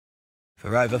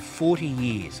For over 40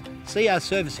 years, CR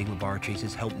Surfacing Laboratories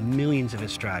has helped millions of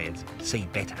Australians see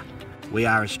better. We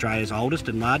are Australia's oldest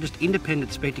and largest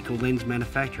independent spectacle lens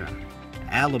manufacturer.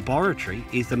 Our laboratory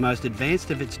is the most advanced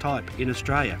of its type in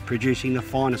Australia, producing the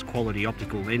finest quality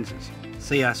optical lenses.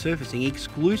 CR Surfacing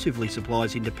exclusively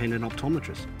supplies independent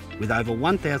optometrists. With over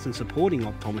 1,000 supporting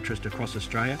optometrists across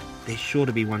Australia, there's sure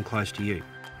to be one close to you.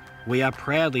 We are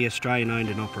proudly Australian owned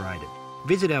and operated.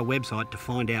 Visit our website to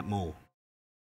find out more.